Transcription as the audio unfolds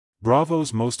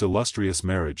Bravo's most illustrious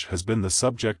marriage has been the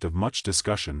subject of much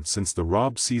discussion since the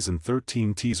RHOBH Season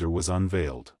 13 teaser was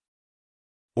unveiled.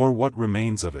 Or what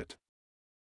remains of it.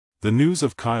 The news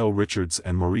of Kyle Richards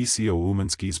and Mauricio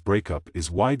Umansky's breakup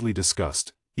is widely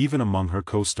discussed, even among her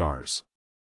co-stars.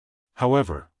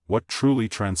 However, what truly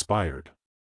transpired?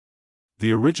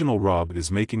 The original RHOBH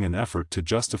is making an effort to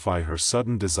justify her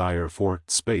sudden desire for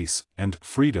space and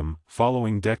freedom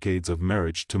following decades of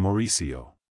marriage to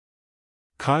Mauricio.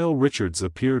 Kyle Richards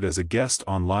appeared as a guest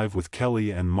on Live with Kelly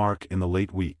and Mark in the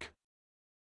late week.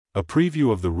 A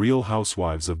preview of the Real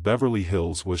Housewives of Beverly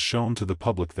Hills was shown to the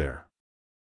public there.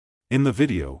 In the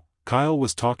video, Kyle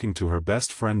was talking to her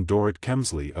best friend Dorit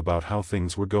Kemsley about how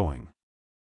things were going.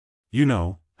 "You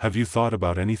know, have you thought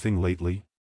about anything lately?"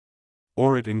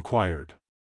 Orit enquired.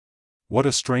 What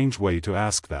a strange way to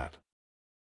ask that.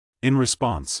 In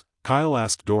response, Kyle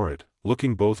asked Dorit,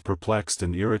 looking both perplexed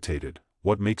and irritated,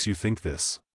 "What makes you think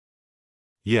this?"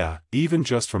 "Yeah, even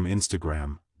just from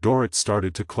Instagram," Dorit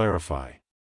started to clarify.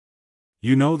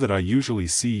 "You know that I usually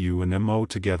see you and Mo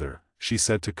together," she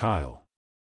said to Kyle.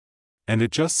 "And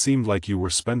it just seemed like you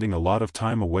were spending a lot of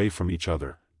time away from each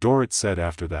other," Dorit said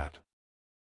after that.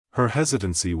 Her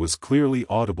hesitancy was clearly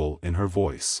audible in her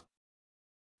voice.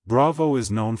 Bravo is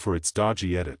known for its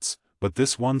dodgy edits, but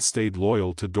this one stayed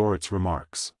loyal to Dorit's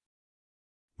remarks.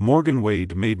 Morgan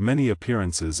Wade made many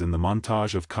appearances in the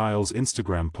montage of Kyle's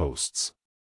Instagram posts.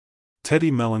 Teddy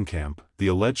Mellencamp, the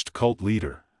alleged cult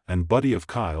leader, and buddy of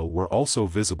Kyle were also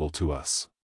visible to us.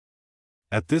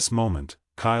 At this moment,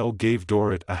 Kyle gave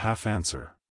Dorit a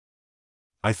half-answer.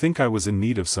 "I think I was in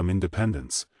need of some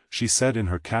independence," she said in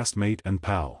her castmate and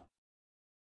pal.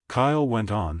 Kyle went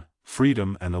on,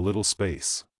 "Freedom and a little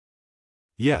space.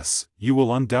 Yes, you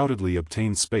will undoubtedly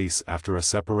obtain space after a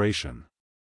separation."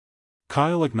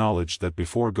 Kyle acknowledged that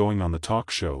before going on the talk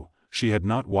show, she had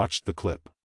not watched the clip.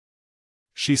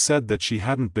 She said that she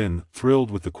hadn't been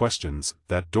thrilled with the questions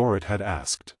that Dorit had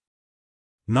asked.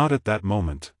 Not at that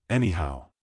moment, anyhow.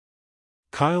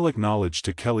 Kyle acknowledged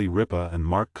to Kelly Ripa and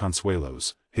Mark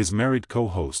Consuelos, his married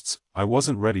co-hosts, "I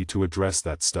wasn't ready to address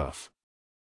that stuff.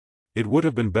 It would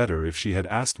have been better if she had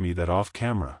asked me that off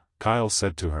camera," Kyle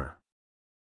said to her.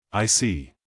 "I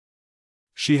see."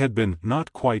 She had been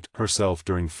not quite herself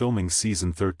during filming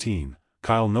Season 13,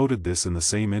 Kyle noted this in the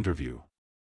same interview.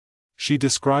 She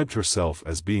described herself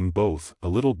as being both a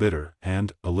little bitter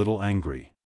and a little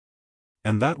angry.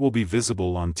 And that will be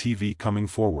visible on TV coming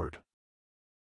forward.